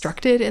and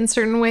constructed in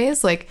certain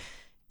ways. Like,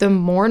 the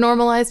more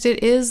normalized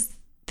it is,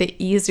 the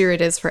easier it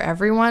is for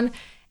everyone.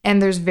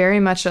 And there's very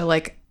much a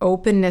like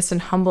openness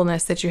and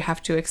humbleness that you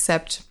have to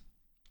accept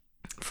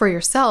for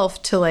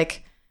yourself to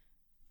like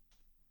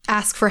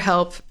ask for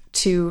help,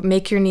 to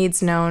make your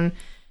needs known.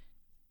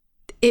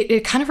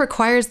 It kind of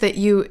requires that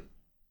you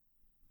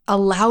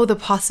allow the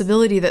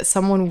possibility that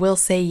someone will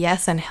say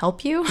yes and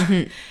help you.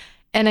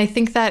 And I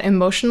think that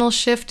emotional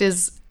shift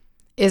is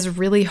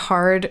really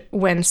hard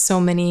when so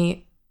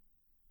much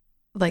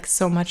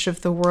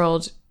of the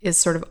world is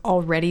sort of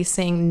already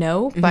saying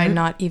no by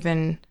not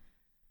even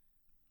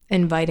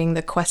inviting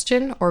the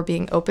question or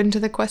being open to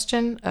the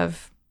question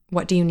of,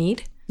 what do you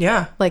need?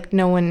 Yeah. Like,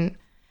 no one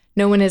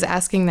is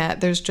asking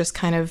that. There's just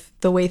kind of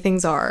the way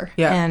things are.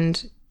 Yeah.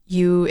 And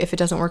if it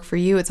doesn't work for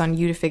you, it's on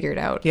you to figure it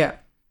out. Yeah.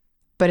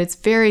 But it's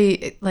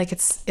very, like,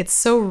 it's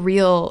so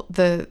real,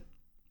 the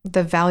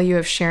value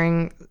of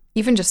sharing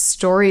even just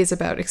stories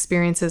about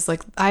experiences.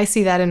 Like I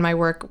see that in my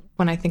work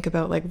when I think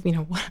about like, you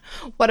know,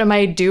 what am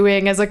I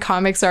doing as a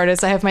comics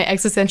artist? I have my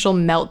existential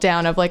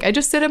meltdown of like, I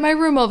just sit in my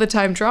room all the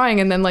time drawing,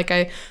 and then like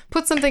I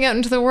put something out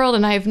into the world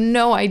and I have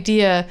no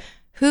idea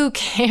who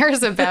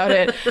cares about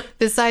it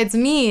besides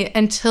me,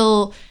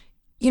 until,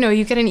 you know,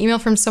 you get an email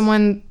from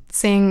someone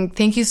saying,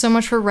 thank you so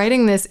much for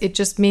writing this. It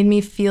just made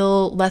me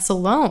feel less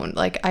alone.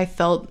 Like I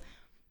felt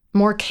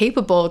more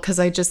capable because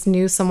I just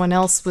knew someone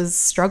else was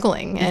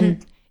struggling.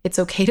 And it's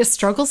okay to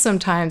struggle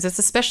sometimes. It's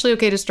especially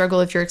okay to struggle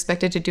if you're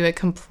expected to do it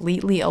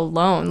completely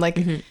alone. Like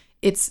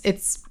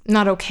it's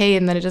not okay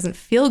in that it doesn't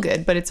feel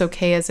good, but it's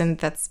okay as in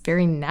that's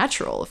very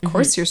natural. Of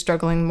course you're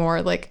struggling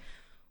more. Like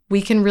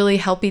we can really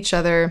help each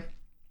other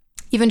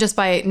even just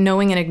by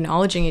knowing and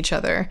acknowledging each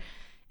other.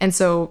 And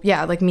so,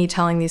 yeah, like me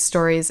telling these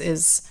stories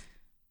is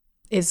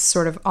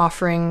sort of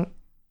offering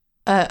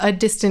a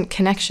distant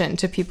connection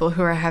to people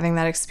who are having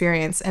that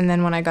experience. And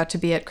then when I got to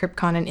be at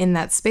CryptCon and in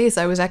that space,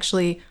 I was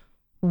actually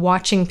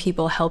watching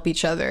people help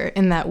each other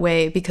in that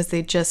way because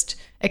they just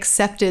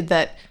accepted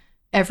that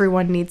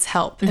everyone needs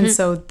help. And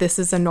so this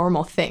is a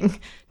normal thing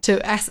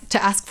to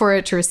ask for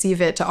it, to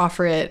receive it, to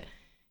offer it.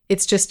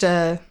 It's just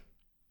a,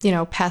 you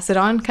know, pass it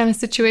on kind of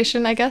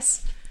situation, I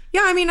guess.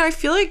 Yeah, I mean, I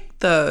feel like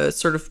the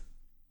sort of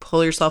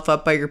pull yourself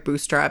up by your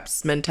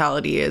bootstraps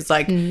mentality is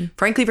like,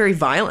 frankly, very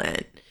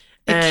violent.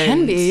 It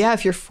can be, yeah,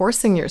 if you're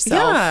forcing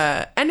yourself.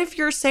 Yeah, and if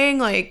you're saying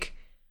like,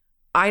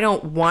 I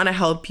don't want to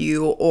help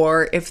you,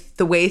 or if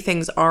the way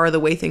things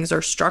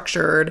are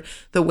structured,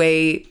 the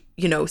way,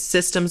 you know,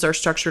 systems are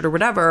structured or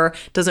whatever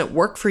doesn't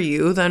work for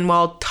you, then,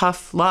 well,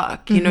 tough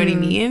luck. You know what I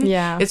mean?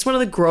 Yeah. It's one of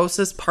the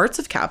grossest parts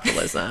of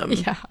capitalism.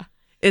 Yeah.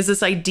 Is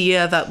this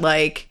idea that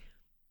like,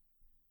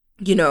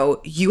 you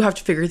know, you have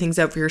to figure things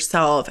out for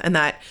yourself, and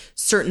that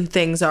certain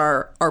things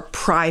are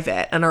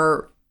private and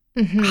are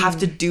have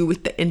to do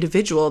with the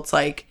individual. It's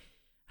like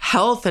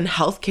health and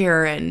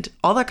healthcare and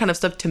all that kind of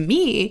stuff to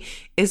me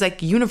is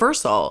like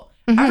universal.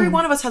 Every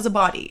one of us has a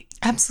body.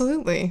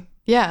 Absolutely.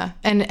 Yeah.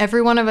 And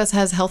every one of us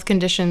has health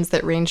conditions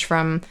that range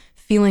from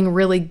feeling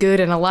really good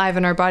and alive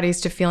in our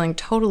bodies to feeling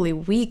totally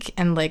weak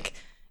and like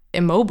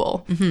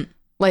immobile.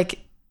 Like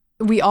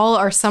we all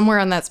are somewhere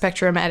on that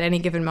spectrum at any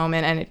given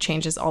moment, and it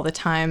changes all the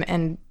time.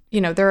 And, you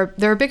know, there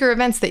are bigger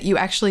events that you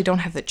actually don't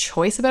have the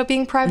choice about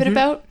being private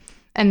about.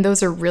 And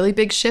those are really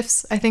big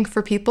shifts, I think,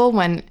 for people,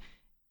 when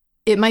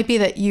it might be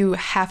that you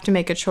have to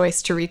make a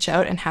choice to reach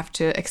out and have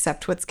to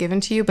accept what's given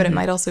to you, but it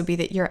might also be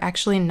that you're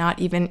actually not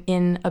even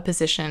in a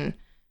position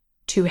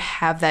to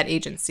have that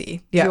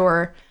agency.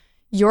 Yeah.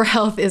 Your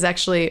health is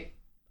actually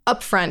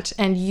upfront,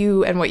 and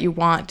you and what you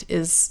want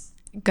is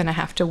gonna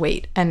have to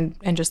wait and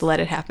just let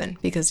it happen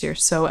because you're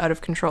so out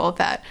of control of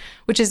that,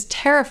 which is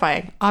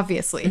terrifying,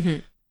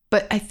 obviously.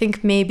 But I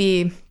think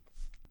maybe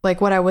like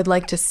what I would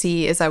like to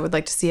see is I would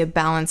like to see a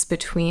balance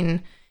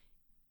between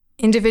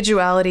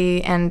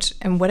individuality and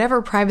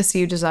whatever privacy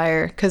you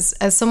desire. Because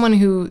as someone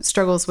who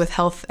struggles with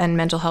health and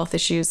mental health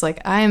issues,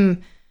 like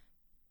I'm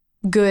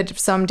good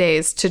some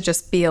days to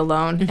just be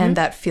alone, and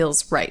that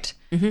feels right.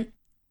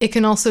 It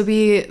can also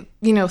be,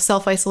 you know,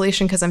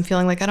 self-isolation because I'm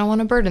feeling like I don't want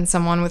to burden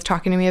someone with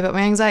talking to me about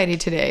my anxiety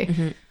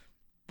today.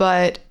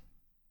 But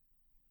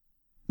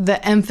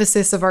the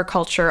emphasis of our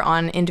culture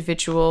on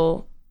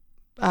individual,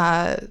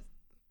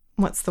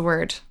 what's the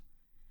word?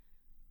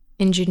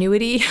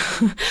 Ingenuity,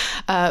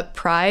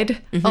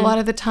 pride, a lot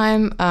of the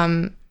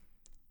time.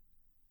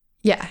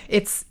 Yeah,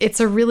 it's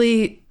a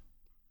really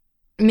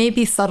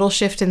maybe subtle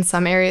shift in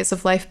some areas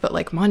of life, but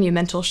like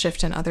monumental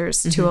shift in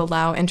others to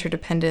allow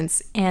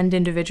interdependence and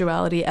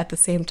individuality at the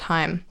same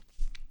time.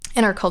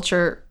 And our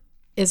culture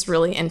is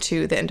really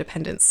into the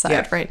independence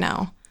side right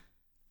now.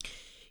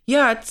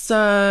 Yeah, it's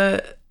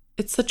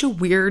such a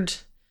weird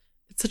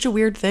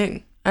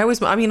thing.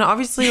 I mean,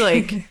 obviously,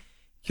 like,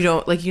 you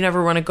don't, like, you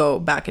never want to go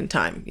back in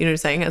time. You know what I'm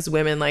saying? As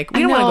women, like, we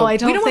don't want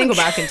to go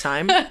back in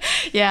time.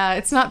 Yeah,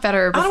 it's not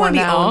better before I don't want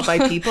to be owned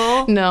by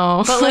people.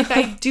 No. But, like,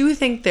 I do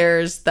think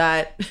there's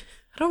that,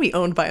 I don't want to be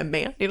owned by a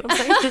man, you know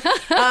what I'm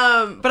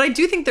saying? But I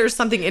do think there's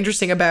something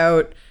interesting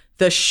about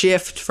the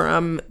shift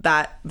from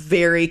that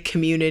very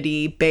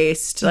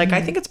community-based, like,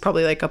 I think it's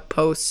probably like a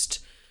post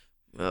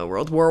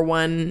World War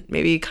I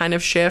maybe kind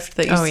of shift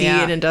that you see,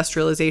 an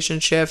industrialization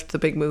shift, the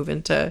big move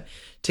into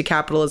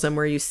capitalism,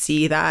 where you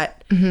see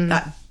that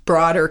that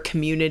broader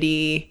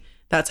community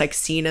that's like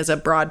seen as a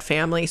broad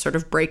family sort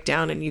of break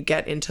down, and you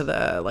get into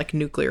the like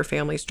nuclear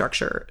family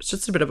structure. It's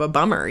just a bit of a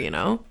bummer, you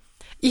know?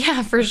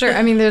 Yeah, for sure.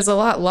 I mean, there's a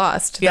lot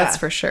lost, that's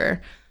for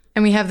sure.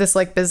 And we have this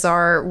like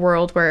bizarre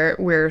world where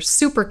we're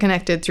super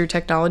connected through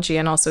technology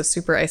and also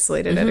super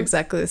isolated at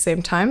exactly the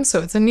same time.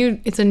 So it's a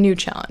new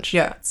challenge.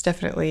 Yeah. It's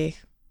definitely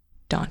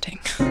daunting.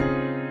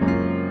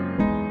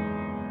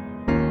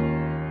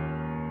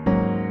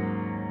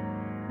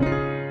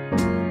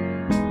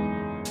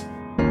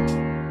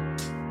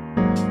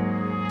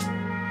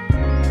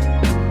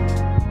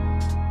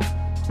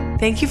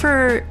 Thank you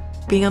for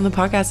being on the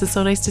podcast. It's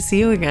so nice to see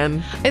you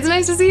again. It's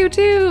nice to see you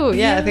too.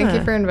 Yeah. Thank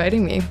you for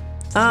inviting me.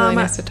 It's really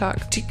nice to talk.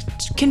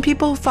 Can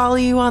people follow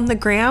you on the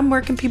gram?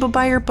 Where can people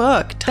buy your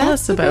book? Tell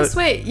us about. That's the best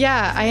way.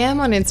 Yeah, I am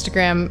on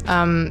Instagram.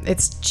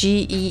 It's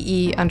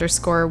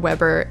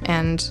GEE_Weber,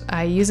 and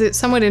I use it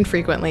somewhat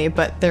infrequently,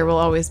 but there will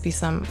always be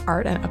some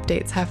art and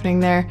updates happening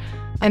there.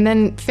 And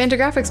then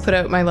Fantagraphics put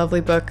out my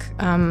lovely book,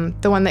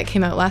 the one that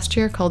came out last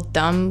year called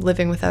Dumb,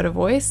 Living Without a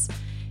Voice,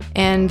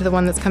 and the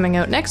one that's coming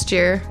out next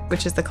year,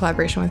 which is the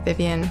collaboration with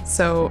Vivian.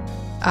 So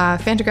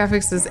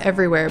Fantagraphics is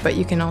everywhere, but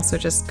you can also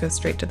just go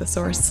straight to the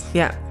source.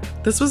 Yeah,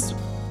 this was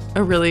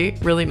a really,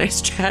 really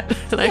nice chat.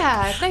 And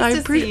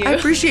nice to see you. I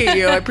appreciate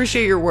you. I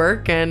appreciate your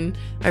work, and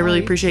I really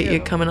appreciate you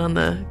coming on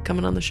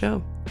the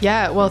show.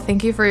 Yeah, well,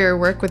 thank you for your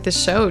work with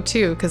this show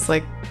too, because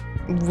like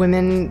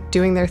women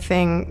doing their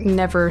thing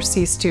never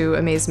cease to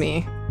amaze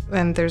me,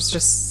 and there's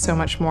just so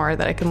much more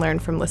that I can learn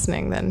from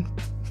listening than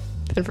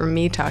from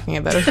me talking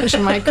about a bunch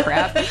of my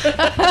crap.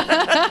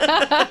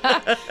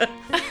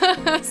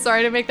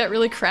 Sorry to make that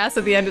really crass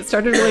at the end. It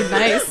started really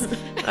nice.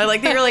 I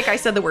like that you're like, I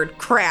said the word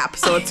crap,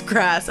 so it's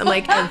crass. I'm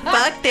like, and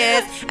fuck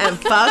this, and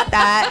fuck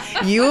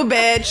that, you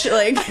bitch.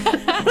 Like,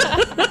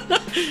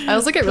 I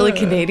also get really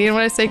Canadian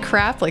when I say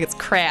crap, like it's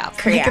crap.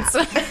 Crap.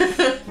 Like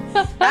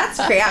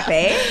that's crap,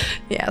 eh?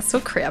 Yeah, so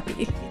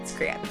crappy. It's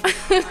crap.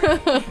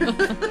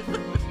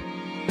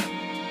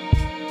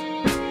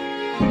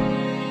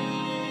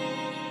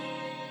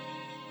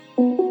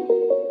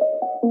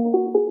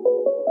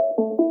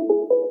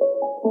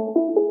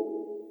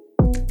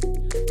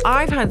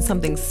 I've had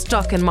something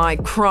stuck in my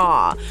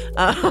craw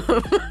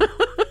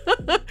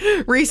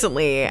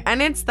recently,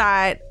 and it's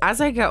that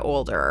as I get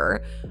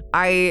older,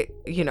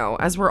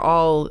 as we're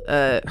all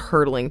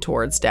hurtling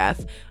towards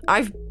death,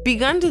 I've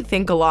begun to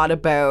think a lot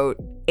about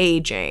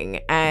aging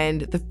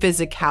and the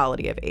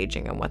physicality of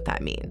aging and what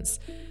that means.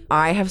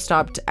 I have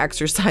stopped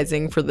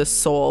exercising for the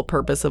sole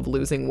purpose of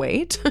losing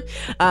weight.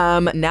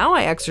 Now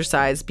I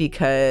exercise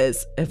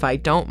because if I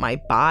don't, my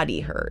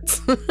body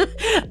hurts.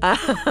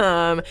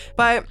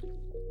 But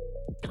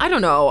I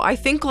don't know. I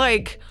think,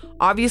 like,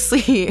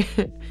 obviously,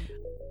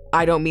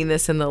 I don't mean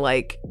this in the,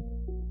 like,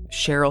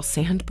 Sheryl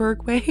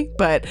Sandberg way,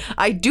 but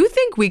I do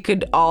think we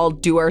could all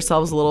do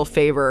ourselves a little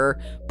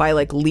favor by,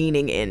 like,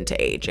 leaning into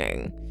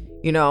aging,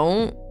 you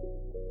know?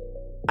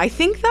 I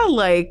think that,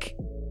 like,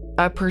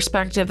 a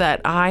perspective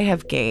that I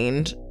have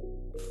gained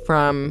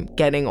from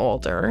getting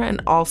older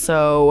and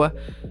also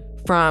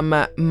from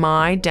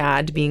my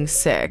dad being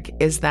sick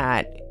is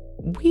that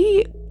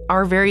we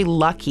are very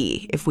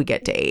lucky if we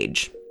get to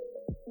age.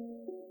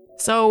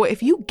 So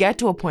if you get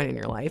to a point in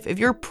your life, if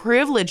you're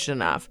privileged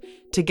enough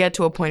to get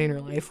to a point in your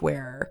life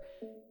where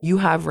you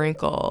have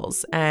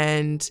wrinkles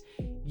and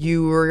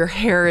your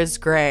hair is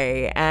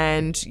gray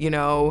and, you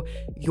know,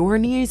 your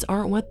knees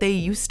aren't what they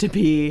used to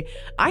be,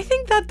 I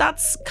think that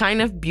that's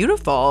kind of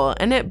beautiful.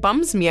 And it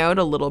bums me out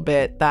a little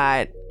bit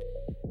that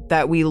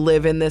we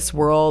live in this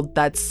world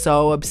that's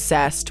so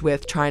obsessed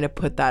with trying to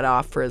put that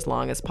off for as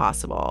long as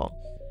possible.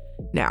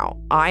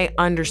 Now, I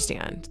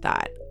understand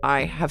that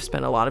I have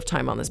spent a lot of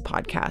time on this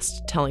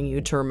podcast telling you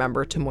to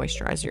remember to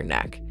moisturize your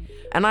neck.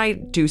 And I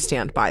do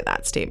stand by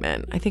that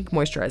statement. I think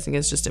moisturizing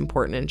is just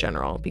important in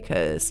general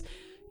because,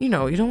 you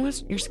know, you don't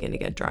want your skin to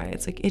get dry.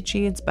 It's like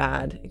itchy, it's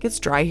bad. It gets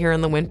dry here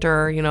in the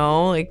winter, you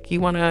know, like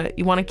you want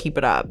to keep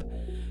it up.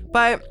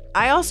 But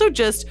I also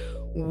just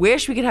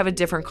wish we could have a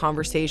different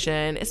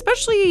conversation,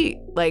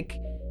 especially like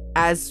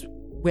as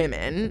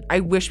women. I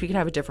wish we could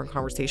have a different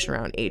conversation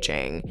around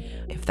aging,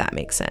 if that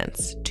makes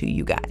sense to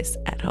you guys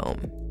at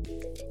home.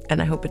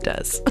 And I hope it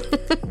does.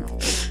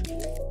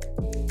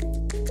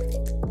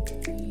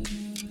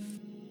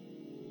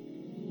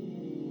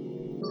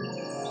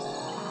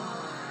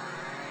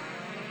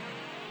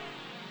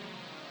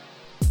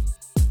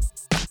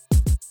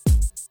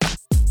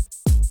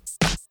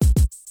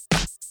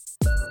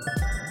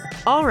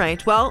 All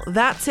right, well,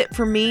 that's it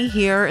for me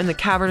here in the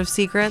Cavern of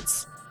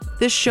Secrets.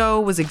 This show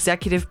was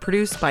executive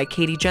produced by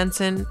Katie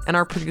Jensen, and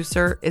our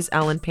producer is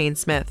Ellen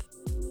Payne-Smith.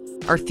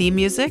 Our theme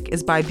music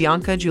is by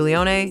Bianca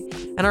Giulione,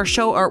 and our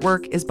show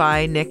artwork is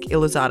by Nick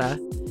Iluzada.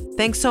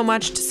 Thanks so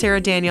much to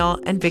Sarah Daniel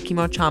and Vicky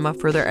Mochama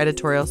for their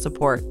editorial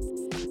support.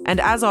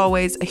 And as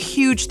always, a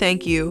huge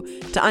thank you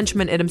to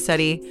Anshuman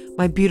Idemseti,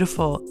 my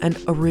beautiful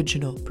and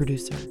original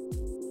producer.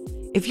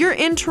 If you're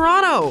in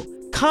Toronto,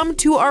 come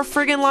to our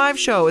friggin' live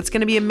show. It's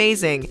going to be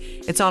amazing.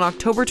 It's on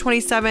October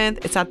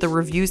 27th. It's at the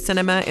Review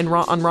Cinema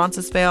on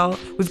Roncesvalles.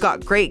 We've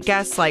got great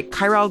guests like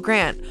Kyrell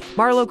Grant,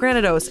 Marlo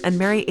Granados, and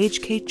Mary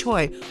H.K.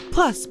 Choi,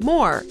 plus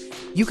more.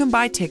 You can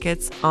buy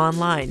tickets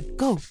online.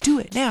 Go do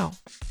it now.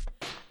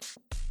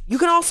 You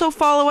can also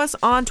follow us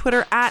on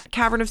Twitter at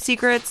Cavern of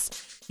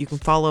Secrets. You can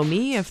follow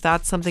me if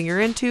that's something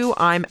you're into.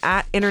 I'm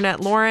at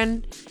Internet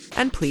Lauren.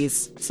 And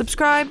please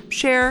subscribe,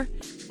 share,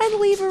 and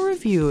leave a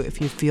review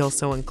if you feel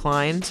so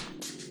inclined.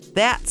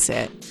 That's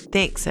it.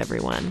 Thanks,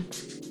 everyone.